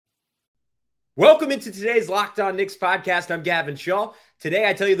Welcome into today's Locked On Knicks podcast. I'm Gavin Shaw. Today,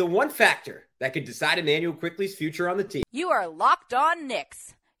 I tell you the one factor that could decide Immanuel Quickley's future on the team. You are Locked On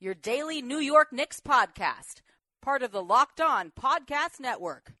Knicks, your daily New York Knicks podcast, part of the Locked On Podcast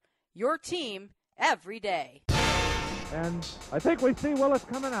Network, your team every day. And I think we see Willis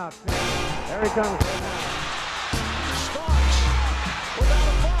coming out. There he comes. Starks without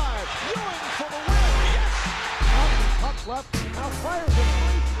a five. Ewing for the win. Yes. Puck left. Now fires it.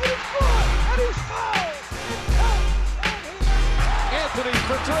 And he's good. And he's fouled. Anthony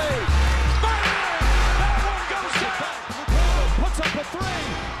for three. Bang! That one goes down. Puts up a three.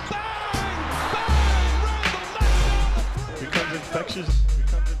 Bang! Bang! Randall knocks down the three. Becomes infectious.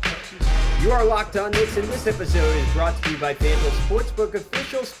 You are Locked On Knicks, and this episode is brought to you by FanDuel Sportsbook,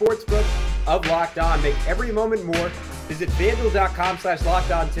 official sportsbook of Locked On. Make every moment more. Visit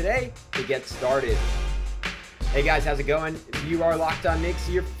FanDuel.com/LockedOn today to get started. Hey guys, how's it going? You are Locked On Knicks,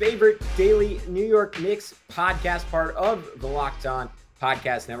 your favorite daily New York Knicks podcast, part of the Locked On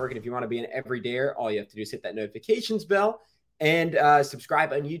Podcast Network. And if you want to be an everydayer, all you have to do is hit that notifications bell and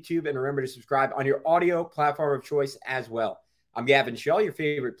subscribe on YouTube. And remember to subscribe on your audio platform of choice as well. I'm Gavin Shaw, your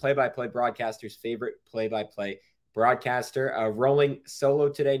favorite play-by-play broadcaster's favorite play-by-play broadcaster. Rolling solo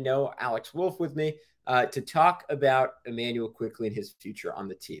today, no Alex Wolf with me to talk about Immanuel Quickley and his future on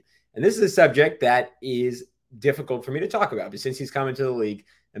the team. And this is a subject that is difficult for me to talk about, but since he's come into the league,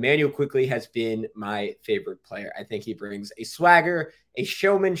 Immanuel Quickley has been my favorite player. I think he brings a swagger, a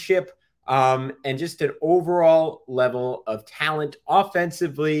showmanship, and just an overall level of talent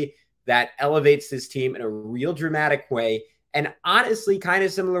offensively that elevates this team in a real dramatic way. And honestly, kind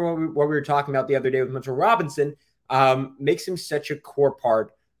of similar to what we were talking about the other day with Mitchell Robinson, makes him such a core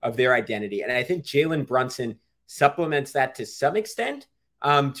part of their identity. And I think Jalen Brunson supplements that to some extent,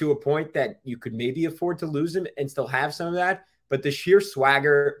 to a point that you could maybe afford to lose him and still have some of that. But the sheer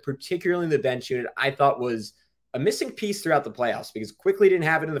swagger, particularly in the bench unit, I thought was a missing piece throughout the playoffs because Quickley didn't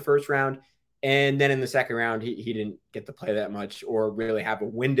have it in the first round. And then in the second round, he didn't get to play that much or really have a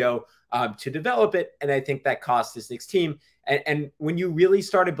window to develop it. And I think that cost this Knicks team. And when you really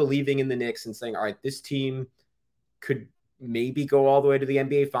started believing in the Knicks and saying, all right, this team could maybe go all the way to the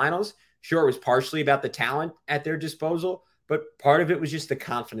NBA Finals, sure, it was partially about the talent at their disposal, but part of it was just the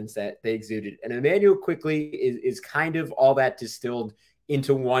confidence that they exuded. And Immanuel Quickley is kind of all that distilled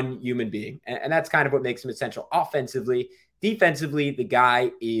into one human being. And that's kind of what makes him essential offensively. Defensively, the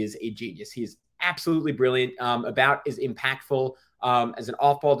guy is a genius. He's absolutely brilliant, about as impactful as an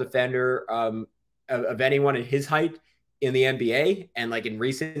off-ball defender of anyone at his height in the NBA and like in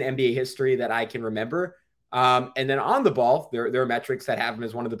recent NBA history that I can remember. And then on the ball, there are metrics that have him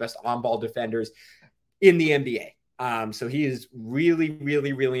as one of the best on-ball defenders in the NBA. So he is really,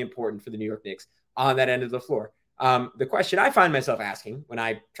 really, really important for the New York Knicks on that end of the floor. The question I find myself asking when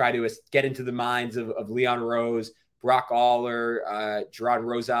I try to get into the minds of Leon Rose, Brock Aller, Gerard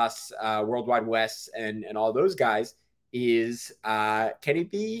Rosas, Worldwide West, and all those guys is, can he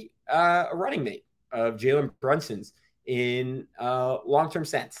be a running mate of Jalen Brunson's in a long-term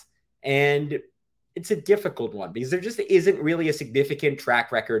sense? And it's a difficult one because there just isn't really a significant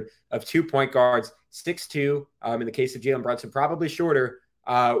track record of 2 point guards, 6'2", in the case of Jalen Brunson, probably shorter,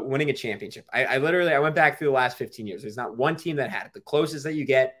 winning a championship. I went back through the last 15 years. There's not one team that had it. The closest that you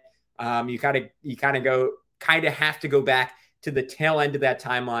get, you kind of have to go back to the tail end of that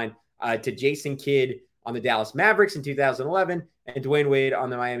timeline, to Jason Kidd on the Dallas Mavericks in 2011 and Dwayne Wade on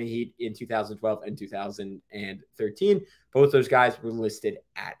the Miami Heat in 2012 and 2013. Both those guys were listed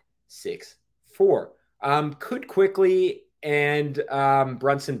at 6'4". Could Quickley and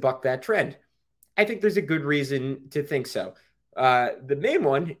Brunson buck that trend? I think there's a good reason to think so. The main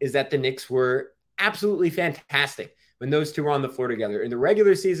one is that the Knicks were absolutely fantastic when those two were on the floor together. In the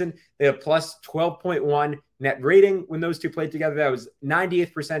regular season, they have plus 12.1 net rating when those two played together. That was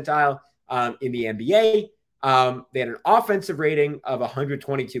 90th percentile in the NBA. They had an offensive rating of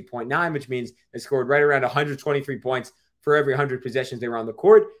 122.9, which means they scored right around 123 points for every 100 possessions they were on the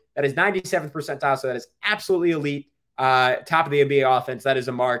court. That is 97th percentile, so that is absolutely elite. Top of the NBA offense. That is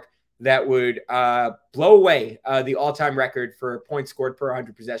a mark that would blow away the all-time record for points scored per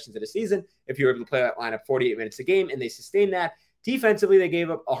 100 possessions in a season if you were able to play that lineup 48 minutes a game, and they sustained that. Defensively, they gave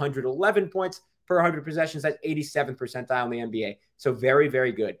up 111 points per 100 possessions. That's 87th percentile in the NBA. So very,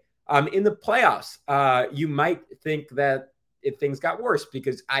 very good. In the playoffs, you might think that if things got worse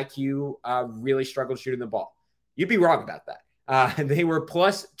because IQ really struggled shooting the ball. You'd be wrong about that. They were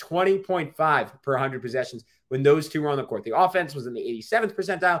plus 20.5 per 100 possessions when those two were on the court. The offense was in the 87th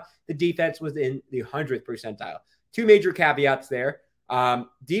percentile. The defense was in the 100th percentile. Two major caveats there.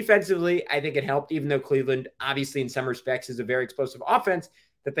 Defensively, I think it helped, even though Cleveland, obviously in some respects, is a very explosive offense.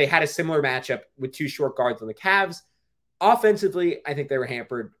 that they had a similar matchup with two short guards on the Cavs. Offensively, I think they were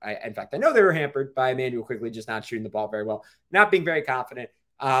hampered. In fact, I know they were hampered by Immanuel Quickley just not shooting the ball very well, not being very confident.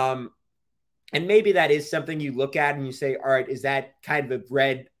 And maybe that is something you look at and you say, all right, is that kind of a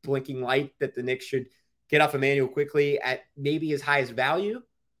red blinking light that the Knicks should get off Immanuel Quickley at maybe his highest value,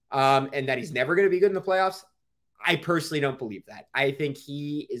 and that he's never going to be good in the playoffs? I personally don't believe that. I think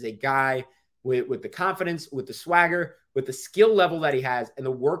he is a guy with the confidence, with the swagger, with the skill level that he has, and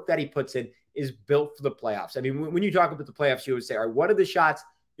the work that he puts in is built for the playoffs. I mean, when you talk about the playoffs, you would say, all right, what are the shots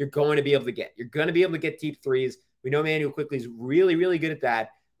you're going to be able to get? You're going to be able to get deep threes. We know Immanuel Quickley is really, really good at that.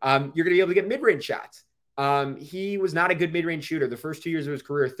 You're going to be able to get mid-range shots. He was not a good mid-range shooter the first 2 years of his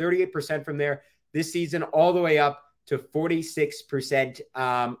career, 38% from there. This season, all the way up to 46%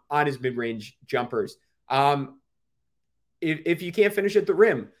 on his mid-range jumpers. If you can't finish at the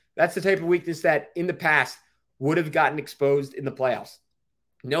rim, that's the type of weakness that in the past would have gotten exposed in the playoffs.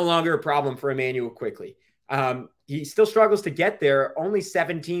 No longer a problem for Immanuel Quickley. He still struggles to get there, only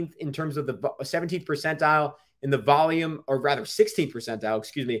 17th in terms of the 17th percentile in the volume, or rather 16th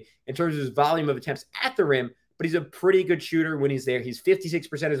percentile, in terms of his volume of attempts at the rim, but he's a pretty good shooter when he's there. He's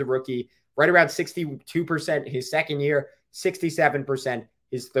 56% as a rookie, right around 62% his second year, 67%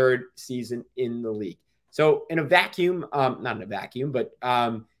 his third season in the league. So in a vacuum, not in a vacuum, but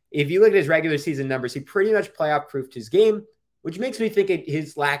if you look at his regular season numbers, he pretty much playoff-proofed his game, which makes me think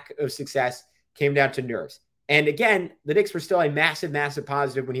his lack of success came down to nerves. And again, the Knicks were still a massive, massive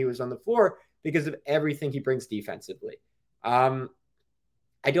positive when he was on the floor because of everything he brings defensively. I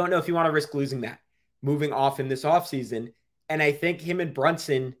don't know if you want to risk losing that moving off in this offseason. And I think him and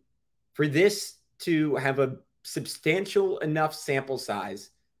Brunson, for this to have a substantial enough sample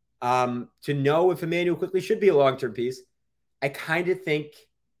size to know if Immanuel Quickley should be a long-term piece, I kind of think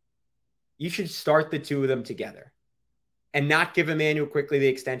you should start the two of them together and not give Immanuel Quickley the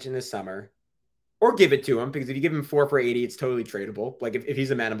extension this summer, or give it to him, because if you give him 4 for $80, it's totally tradable. Like if he's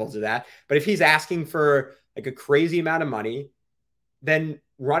amenable to that. But if he's asking for like a crazy amount of money, then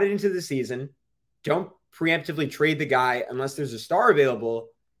run it into the season. Don't preemptively trade the guy unless there's a star available,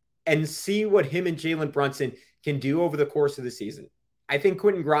 and see what him and Jalen Brunson can do over the course of the season. I think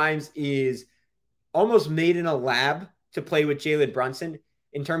Quentin Grimes is almost made in a lab to play with Jalen Brunson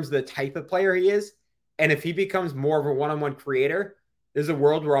in terms of the type of player he is. And if he becomes more of a one-on-one creator, there's a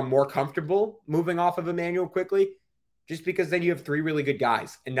world where I'm more comfortable moving off of Immanuel Quickley, just because then you have 3 really good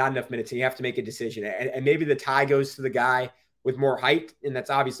guys and not enough minutes, and you have to make a decision. And maybe the tie goes to the guy with more height, and that's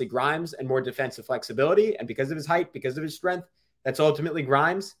obviously Grimes, and more defensive flexibility. And because of his height, because of his strength, that's ultimately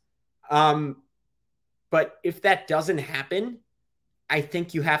Grimes. But if that doesn't happen, I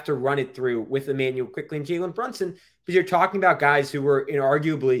think you have to run it through with Immanuel Quickley and Jalen Brunson, because you're talking about guys who were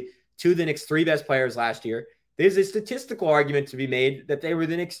arguably 2 of the Knicks' 3 best players last year. There's a statistical argument to be made that they were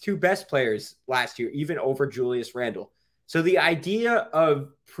the Knicks' 2 best players last year, even over Julius Randle. So the idea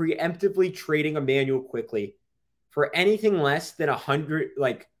of preemptively trading Immanuel Quickley for anything less than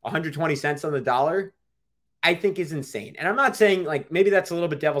 120 cents on the dollar, I think is insane. And I'm not saying, like, maybe that's a little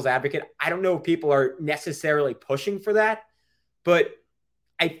bit devil's advocate. I don't know if people are necessarily pushing for that, but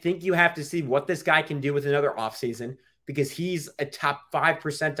I think you have to see what this guy can do with another offseason, because he's a top 5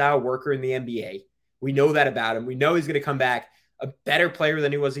 percentile worker in the NBA. We know that about him. We know he's going to come back a better player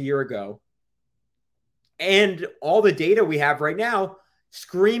than he was a year ago. And all the data we have right now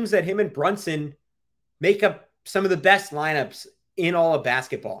screams that him and Brunson make up some of the best lineups in all of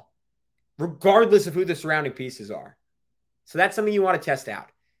basketball, regardless of who the surrounding pieces are. So that's something you want to test out.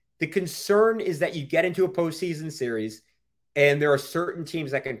 The concern is that you get into a postseason series, and there are certain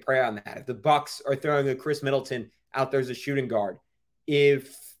teams that can prey on that. If the Bucks are throwing a Chris Middleton out there as a shooting guard,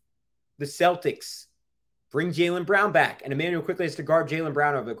 if the Celtics bring Jaylen Brown back and Immanuel Quickley has to guard Jaylen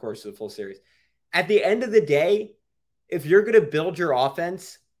Brown over the course of the full series, at the end of the day, if you're going to build your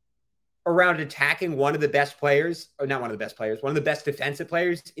offense around attacking one of the best players, or not one of the best players, one of the best defensive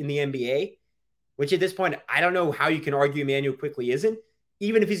players in the NBA, which at this point, I don't know how you can argue Immanuel Quickley isn't,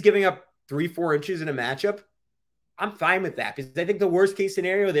 even if he's giving up 3-4 inches in a matchup, I'm fine with that, because I think the worst case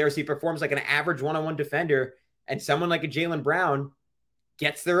scenario there is he performs like an average one-on-one defender, and someone like a Jaylen Brown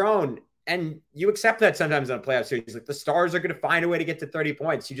gets their own. And you accept that sometimes in a playoff series. Like, the stars are going to find a way to get to 30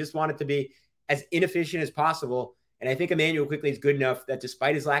 points. You just want it to be as inefficient as possible. And I think Immanuel Quickley is good enough that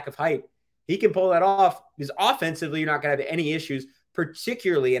despite his lack of height, he can pull that off, because offensively, you're not going to have any issues,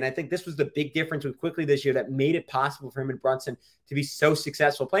 particularly. And I think this was the big difference with Quickley this year that made it possible for him and Brunson to be so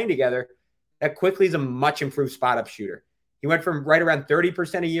successful playing together, that Quickley is a much improved spot-up shooter. He went from right around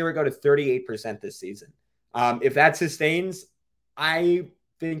 30% a year ago to 38% this season. If that sustains, I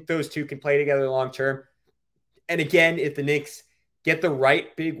think those two can play together long-term. And again, if the Knicks get the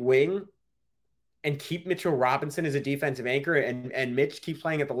right big wing and keep Mitchell Robinson as a defensive anchor, and Mitch keeps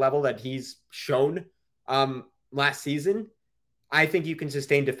playing at the level that he's shown last season, I think you can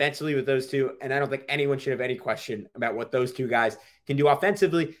sustain defensively with those two. And I don't think anyone should have any question about what those two guys can do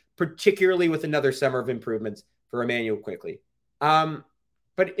offensively, particularly with another summer of improvements for Immanuel Quickley.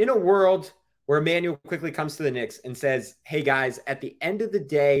 But in a world where Immanuel Quickley comes to the Knicks and says, hey guys, at the end of the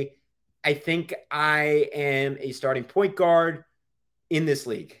day, I think I am a starting point guard in this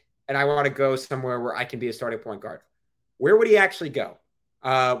league, and I want to go somewhere where I can be a starting point guard. Where would he actually go?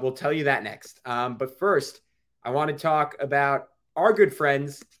 We'll tell you that next. But first, I want to talk about our good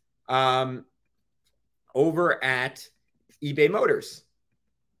friends over at eBay Motors.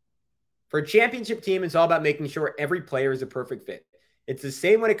 For a championship team, it's all about making sure every player is a perfect fit. It's the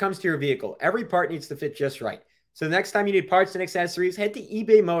same when it comes to your vehicle. Every part needs to fit just right. So the next time you need parts and accessories, head to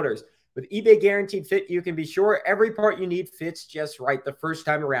eBay Motors. With eBay Guaranteed Fit, you can be sure every part you need fits just right the first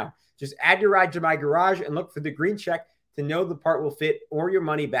time around. Just add your ride to my garage and look for the green check to know the part will fit or your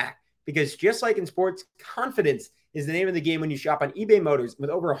money back. Because just like in sports, confidence is the name of the game when you shop on eBay Motors. With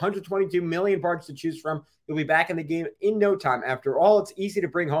over 122 million parts to choose from, you'll be back in the game in no time. After all, it's easy to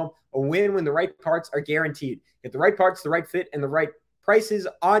bring home a win when the right parts are guaranteed. Get the right parts, the right fit, and the right prices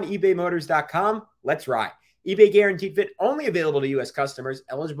on ebaymotors.com. Let's ride. eBay Guaranteed Fit only available to U.S. customers.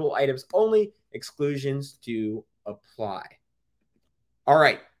 Eligible items only. Exclusions do apply. All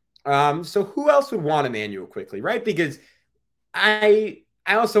right. So who else would want Immanuel Quickley, right? Because I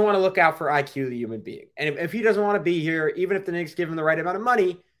also want to look out for IQ, the human being. And if he doesn't want to be here, even if the Knicks give him the right amount of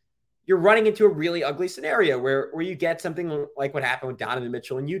money, you're running into a really ugly scenario where you get something like what happened with Donovan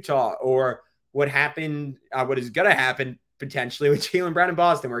Mitchell in Utah, or what is going to happen potentially with Jalen Brown in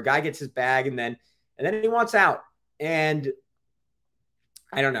Boston, where a guy gets his bag and then he wants out. And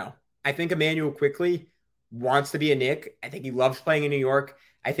I don't know. I think Immanuel Quickley wants to be a Knick. I think he loves playing in New York.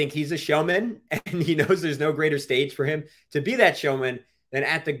 I think he's a showman, and he knows there's no greater stage for him to be that showman than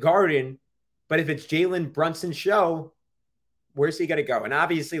at the Garden. But if it's Jalen Brunson's show, where's he going to go? And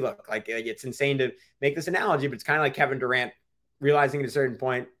obviously, look, like it's insane to make this analogy, but it's kind of like Kevin Durant realizing at a certain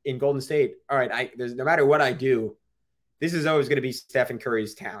point in Golden State, all right, no matter what I do, this is always going to be Stephen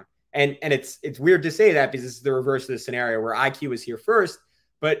Curry's town. And it's weird to say that because this is the reverse of the scenario where IQ is here first,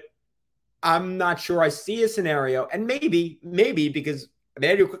 but I'm not sure I see a scenario. And maybe because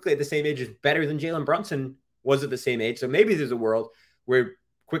Immanuel Quickley at the same age is better than Jalen Brunson was at the same age. So maybe there's a world where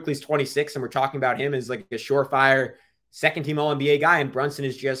Quickley's 26 and we're talking about him as like a surefire second team All-NBA guy, and Brunson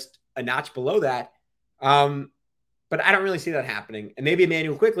is just a notch below that. But I don't really see that happening. And maybe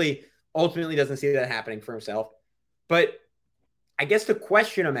Immanuel Quickley ultimately doesn't see that happening for himself. But I guess the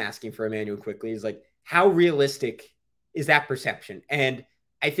question I'm asking for Immanuel Quickley is like, how realistic is that perception? And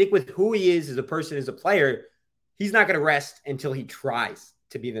I think with who he is as a person, as a player, he's not going to rest until he tries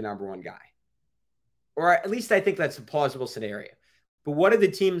to be the number one guy. Or at least I think that's a plausible scenario. But what are the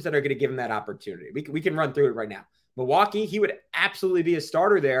teams that are going to give him that opportunity? We can run through it right now. Milwaukee, he would absolutely be a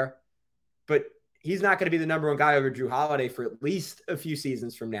starter there, but he's not going to be the number one guy over Drew Holiday for at least a few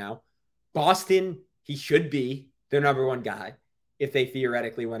seasons from now. Boston, he should be their number one guy if they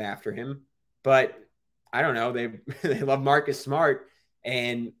theoretically went after him. But I don't know. They love Marcus Smart,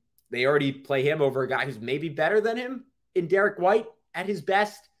 and they already play him over a guy who's maybe better than him in Derek White at his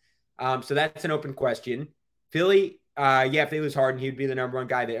best. So that's an open question. Philly, if they lose Harden, he'd be the number one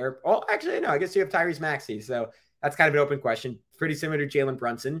guy there. Oh, actually, no, I guess you have Tyrese Maxey. So that's kind of an open question. Pretty similar to Jalen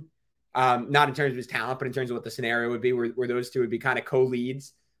Brunson. Not in terms of his talent, but in terms of what the scenario would be where those two would be kind of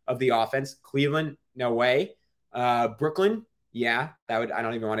co-leads of the offense. Cleveland, no way. Brooklyn, yeah, I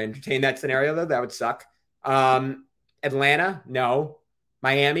don't even want to entertain that scenario though. That would suck. Atlanta, no.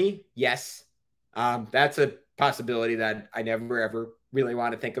 Miami, yes. That's a possibility that I never ever really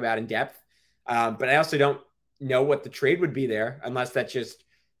want to think about in depth. But I also don't know what the trade would be there, unless that's just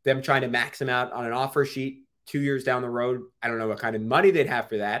them trying to max him out on an offer sheet 2 years down the road. I don't know what kind of money they'd have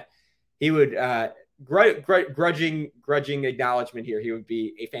for that. He would grudging acknowledgement here. He would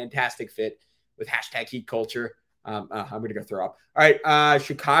be a fantastic fit with hashtag heat culture. I'm going to go throw up. All right.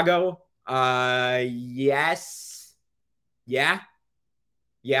 Chicago. Yes. Yeah.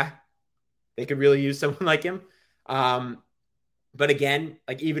 They could really use someone like him. But again,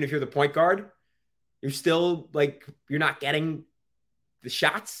 like even if you're the point guard, you're still like, you're not getting the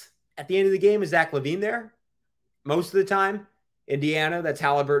shots at the end of the game. Is Zach LaVine there most of the time? Indiana, that's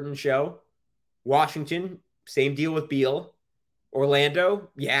Halliburton's show. Washington, same deal with Beal.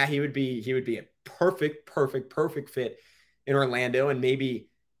 Orlando, yeah, he would be a perfect fit in Orlando. And maybe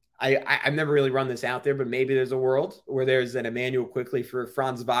I've never really run this out there, but maybe there's a world where there's an Immanuel Quickley for a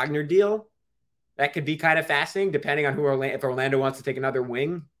Franz Wagner deal that could be kind of fascinating depending on if Orlando wants to take another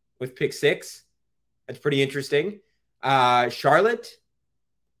wing with pick 6. That's pretty interesting. Charlotte,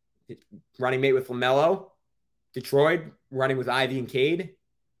 running mate with LaMelo. Detroit, running with Ivy and Cade.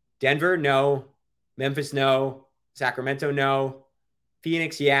 Denver, no. Memphis, no. Sacramento, no.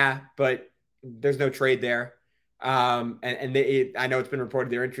 Phoenix, yeah, but there's no trade there. I know it's been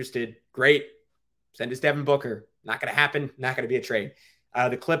reported they're interested. Great. Send us Devin Booker. Not going to happen. Not going to be a trade.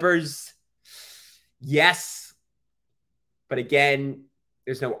 The Clippers, yes. But again,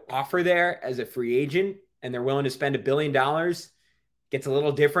 there's no offer there as a free agent, and they're willing to spend $1 billion. Gets a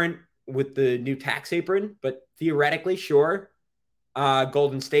little different with the new tax apron, but theoretically, sure.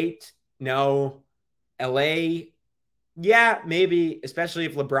 Golden State, no. LA, yeah, maybe, especially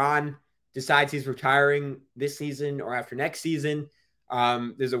if LeBron decides he's retiring this season or after next season.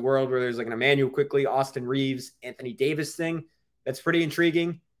 There's a world where there's like an Immanuel Quickley, Austin Reeves, Anthony Davis thing. That's pretty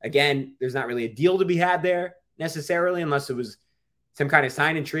intriguing. Again, there's not really a deal to be had there necessarily, unless it was some kind of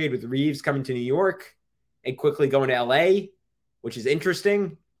sign and trade with Reeves coming to New York and Quickley going to LA, which is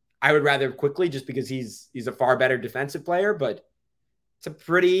interesting. I would rather Quickley just because he's a far better defensive player, but it's a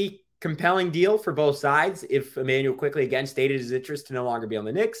pretty compelling deal for both sides if Immanuel Quickley again stated his interest to no longer be on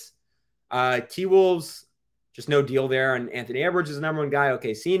the Knicks. T-Wolves, just no deal there. And Anthony Edwards is the number one guy.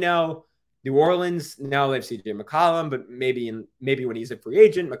 OKC, no. New Orleans, no. They have CJ McCollum, but maybe when he's a free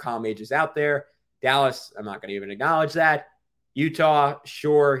agent, McCollum ages out there. Dallas, I'm not going to even acknowledge that. Utah,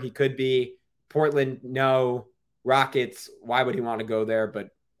 sure, he could be. Portland, no. Rockets, why would he want to go there?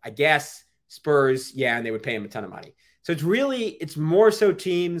 But I guess Spurs, yeah, and they would pay him a ton of money. So it's more so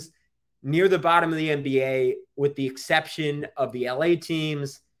teams near the bottom of the NBA, with the exception of the LA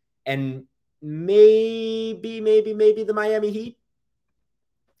teams and maybe the Miami Heat.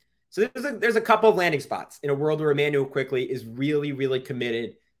 So there's a couple of landing spots in a world where Immanuel Quickley is really, really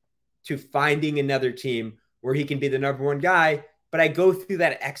committed to finding another team where he can be the number one guy. But I go through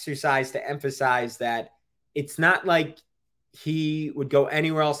that exercise to emphasize that it's not like he would go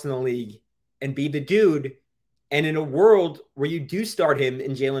anywhere else in the league and be the dude. And in a world where you do start him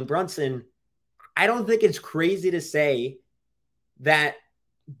in Jalen Brunson, I don't think it's crazy to say that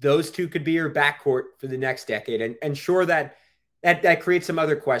those two could be your backcourt for the next decade. And sure, that creates some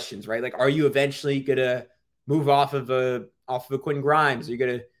other questions, right? Like, are you eventually going to move off of a Quentin Grimes? Are you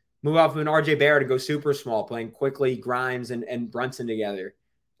going to move off of an RJ Barrett and go super small, playing Quickley, Grimes, and Brunson together?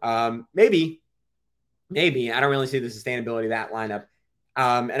 Maybe. I don't really see the sustainability of that lineup.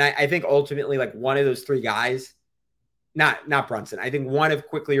 And I think ultimately, like, one of those three guys, not Brunson, I think one of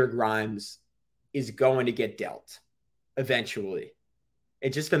Quickley or Grimes is going to get dealt eventually.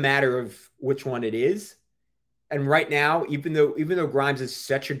 It's just a matter of which one it is. And right now, even though Grimes is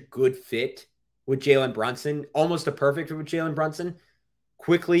such a good fit with Jalen Brunson, almost a perfect fit with Jalen Brunson,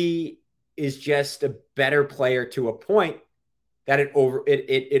 Quickley is just a better player to a point that it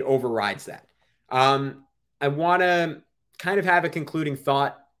overrides that. I want to kind of have a concluding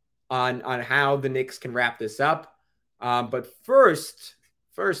thought on how the Knicks can wrap this up. But first,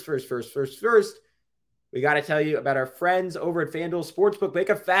 we got to tell you about our friends over at FanDuel Sportsbook. Make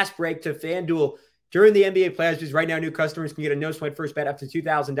a fast break to FanDuel during the NBA playoffs, because right now new customers can get a no-sweat first bet up to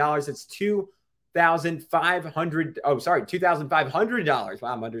 $2,000. That's $2,500.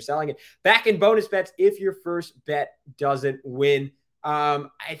 Wow, I'm underselling it. Back in bonus bets if your first bet doesn't win. I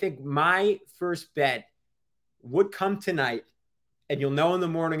think my first bet would come tonight, and you'll know in the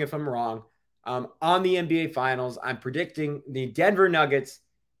morning if I'm wrong. On the NBA Finals, I'm predicting the Denver Nuggets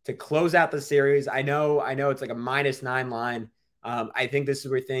to close out the series. I know it's like a -9 line. I think this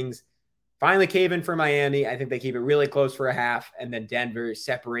is where things finally cave in for Miami. I think they keep it really close for a half, and then Denver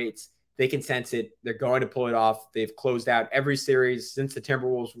separates. They can sense it. They're going to pull it off. They've closed out every series since the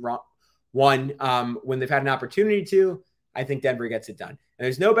Timberwolves won when they've had an opportunity to. I think Denver gets it done. And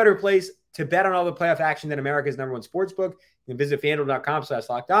there's no better place to bet on all the playoff action than America's #1 sportsbook. You can visit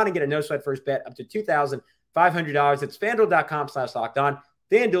FanDuel.com/lockedon and get a no-sweat first bet up to $2,500. It's FanDuel.com/lockedon.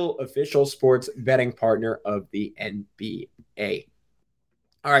 FanDuel, official sports betting partner of the NBA.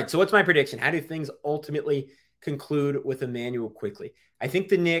 All right, so what's my prediction? How do things ultimately conclude with Immanuel Quickley? I think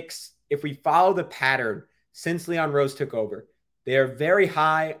the Knicks, if we follow the pattern since Leon Rose took over, they are very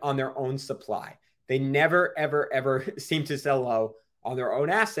high on their own supply. They never, ever, ever seem to sell low on their own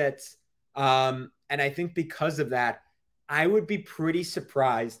assets. And I think because of that, I would be pretty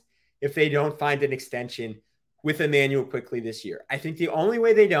surprised if they don't find an extension with Immanuel Quickley this year. I think the only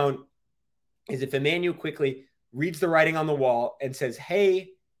way they don't is if Immanuel Quickley reads the writing on the wall and says,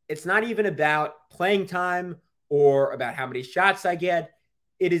 hey, it's not even about playing time or about how many shots I get.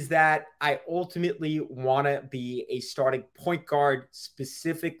 It is that I ultimately want to be a starting point guard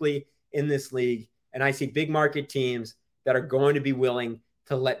specifically in this league. and I see big market teams that are going to be willing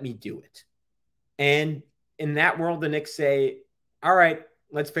to let me do it. And in that world, the Knicks say, all right,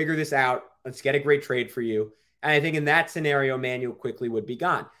 let's figure this out. Let's get a great trade for you. And I think in that scenario, Immanuel Quickley would be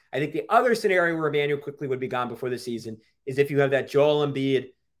gone. I think the other scenario where Immanuel Quickley would be gone before the season is if you have that Joel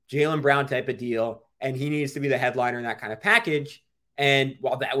Embiid, Jalen Brown type of deal, and he needs to be the headliner in that kind of package. And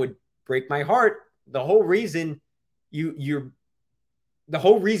while that would break my heart, the whole reason were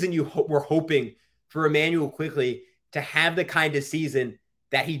hoping for Immanuel Quickley to have the kind of season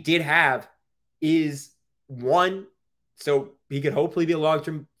that he did have is, one, so he could hopefully be a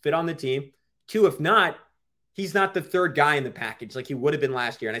long-term fit on the team. Two, if not, he's not the third guy in the package like he would have been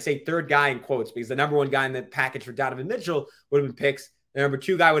last year. And I say third guy in quotes because the number one guy in the package for Donovan Mitchell would have been picks. The number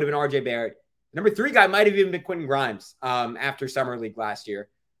two guy would have been RJ Barrett. The number three guy might have even been Quentin Grimes after Summer League last year.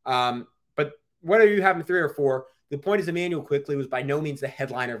 But whether you have him 3 or 4, the point is Immanuel Quickley was by no means the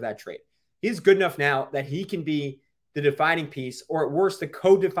headliner of that trade. He's good enough now that he can be the defining piece, or at worst, the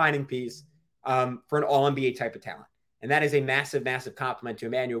co-defining piece for an all-NBA type of talent. And that is a massive, massive compliment to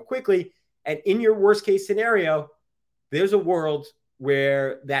Immanuel Quickley. And in your worst case scenario, there's a world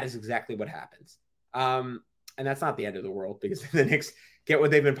where that is exactly what happens. And that's not the end of the world because the Knicks get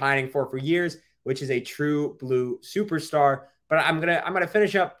what they've been pining for years, which is a true blue superstar. But I'm gonna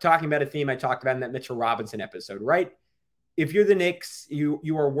finish up talking about a theme I talked about in that Mitchell Robinson episode, right? If you're the Knicks,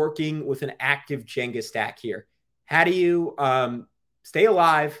 you are working with an active Jenga stack here. How do you stay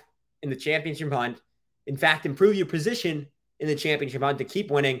alive in the championship hunt? In fact, improve your position in the championship hunt to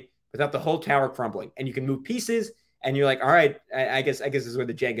keep winning without the whole tower crumbling. And you can move pieces, and you're like, all right, I guess this is where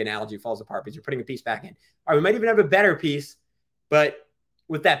the Jenga analogy falls apart because you're putting a piece back in. All right, we might even have a better piece, but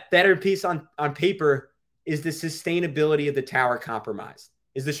with that better piece on paper is the sustainability of the tower compromised,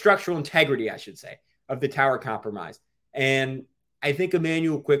 is the structural integrity, I should say, of the tower compromised. And I think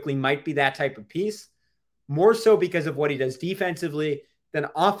Immanuel Quickley might be that type of piece, more so because of what he does defensively than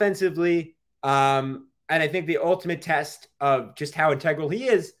offensively. And I think the ultimate test of just how integral he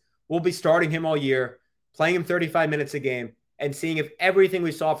is will be starting him all year, playing him 35 minutes a game, and seeing if everything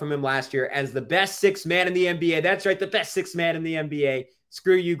we saw from him last year as the best sixth man in the NBA, that's right, the best sixth man in the NBA,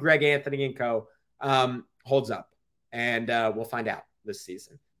 screw you, Greg Anthony and co., holds up. And we'll find out this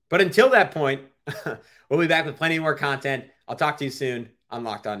season. But until that point, we'll be back with plenty more content. I'll talk to you soon on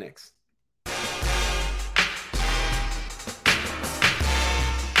Locked On Knicks.